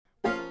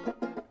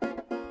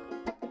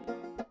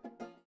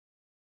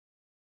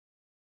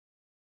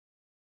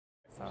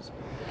So.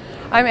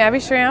 I'm Abbie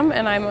Schramm,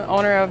 and I'm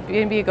owner of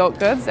B&B Goat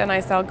Goods, and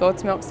I sell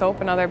goat's milk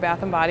soap and other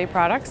bath and body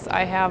products.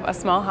 I have a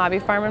small hobby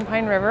farm in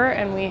Pine River,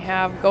 and we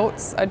have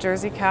goats, a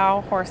Jersey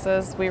cow,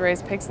 horses. We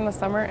raise pigs in the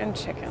summer and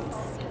chickens.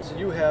 So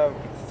you have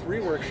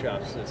 3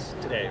 workshops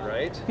today,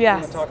 right? Yes. You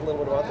want to talk a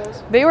little bit about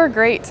those? They were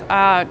great. 2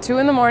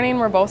 in the morning,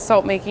 we're both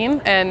soap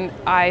making, and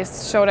I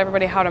showed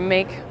everybody how to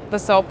make the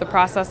soap, the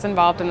process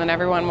involved, and then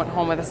everyone went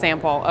home with a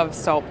sample of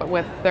soap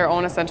with their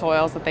own essential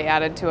oils that they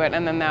added to it,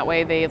 and then that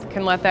way they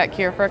can let that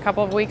cure for a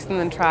couple of weeks and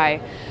then try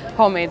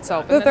homemade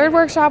soap. The third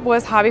workshop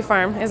was Hobby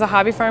Farm, is a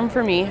hobby farm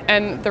for me,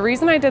 and the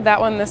reason I did that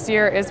one this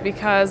year is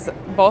because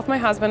both my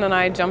husband and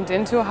I jumped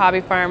into a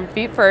hobby farm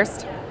feet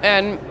first,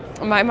 and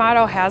my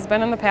motto has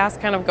been in the past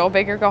kind of go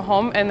big or go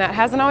home, and that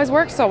hasn't always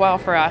worked so well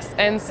for us.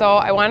 And so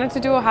I wanted to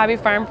do a hobby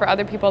farm for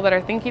other people that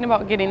are thinking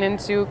about getting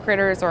into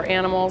critters or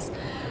animals,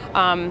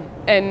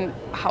 and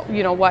how,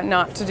 what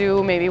not to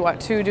do, maybe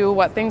what to do,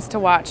 what things to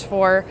watch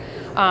for,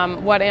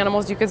 what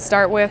animals you could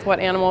start with, what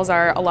animals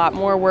are a lot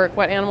more work,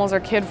 what animals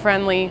are kid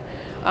friendly,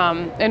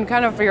 and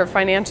kind of for your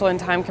financial and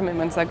time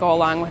commitments that go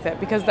along with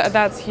it, because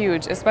that's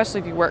huge,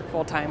 especially if you work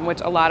full time,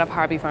 which a lot of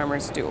hobby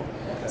farmers do.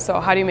 So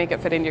how do you make it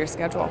fit into your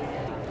schedule?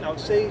 Now,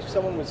 say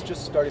someone was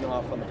just starting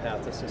off on the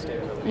path to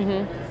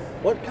sustainability.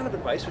 What kind of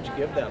advice would you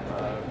give them?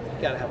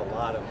 You got to have a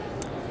lot of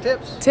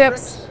tips,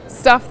 tricks?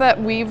 Stuff that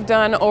we've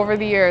done over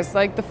the years.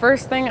 Like the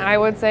first thing I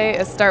would say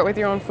is start with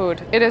your own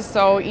food. It is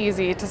so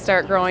easy to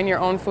start growing your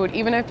own food,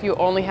 even if you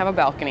only have a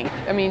balcony.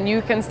 I mean,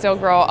 you can still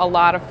grow a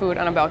lot of food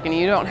on a balcony.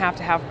 You don't have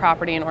to have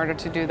property in order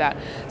to do that.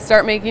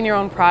 Start making your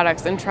own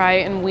products and try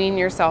and wean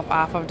yourself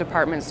off of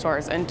department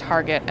stores and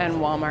Target and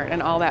Walmart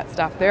and all that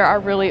stuff. There are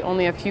really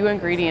only a few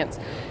ingredients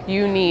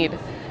you need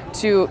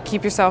to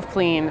keep yourself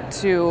clean,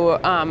 to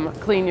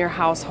clean your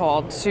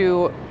household,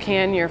 to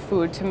can your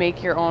food, to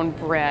make your own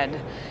bread,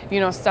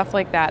 stuff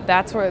like that.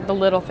 That's where the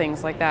little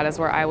things like that is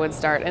where I would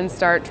start, and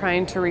start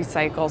trying to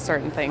recycle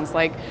certain things.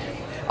 Like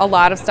a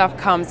lot of stuff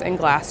comes in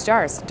glass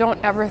jars.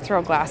 Don't ever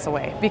throw glass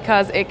away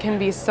because it can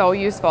be so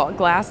useful.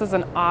 Glass is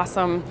an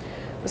awesome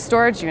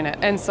storage unit,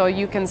 and so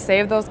you can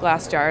save those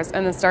glass jars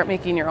and then start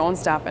making your own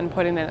stuff and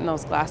putting it in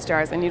those glass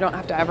jars, and you don't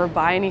have to ever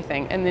buy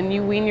anything. And then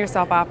you wean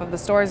yourself off of the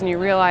stores and you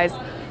realize,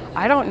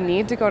 I don't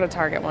need to go to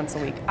Target once a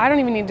week. I don't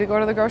even need to go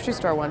to the grocery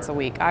store once a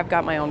week. I've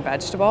got my own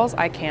vegetables.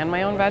 I can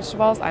my own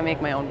vegetables. I make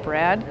my own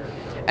bread.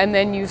 And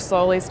then you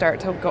slowly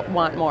start to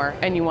want more,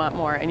 and you want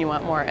more, and you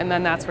want more. And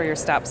then that's where your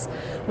steps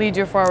lead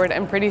you forward.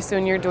 And pretty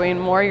soon you're doing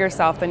more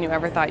yourself than you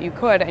ever thought you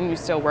could, and you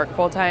still work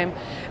full time.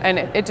 And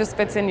it just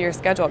fits into your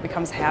schedule. It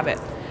becomes habit.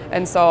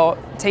 And so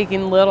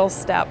taking little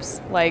steps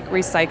like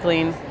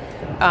recycling,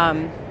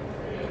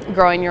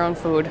 growing your own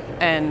food,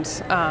 and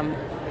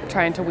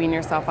trying to wean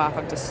yourself off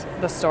of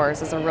the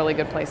stores is a really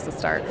good place to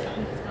start.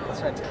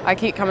 That's right. I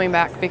keep coming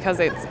back because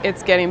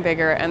it's getting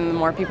bigger, and the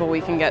more people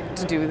we can get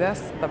to do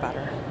this, the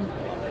better.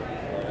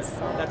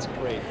 That's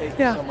great. Thank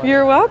you so much.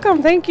 You're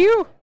welcome. Thank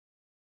you.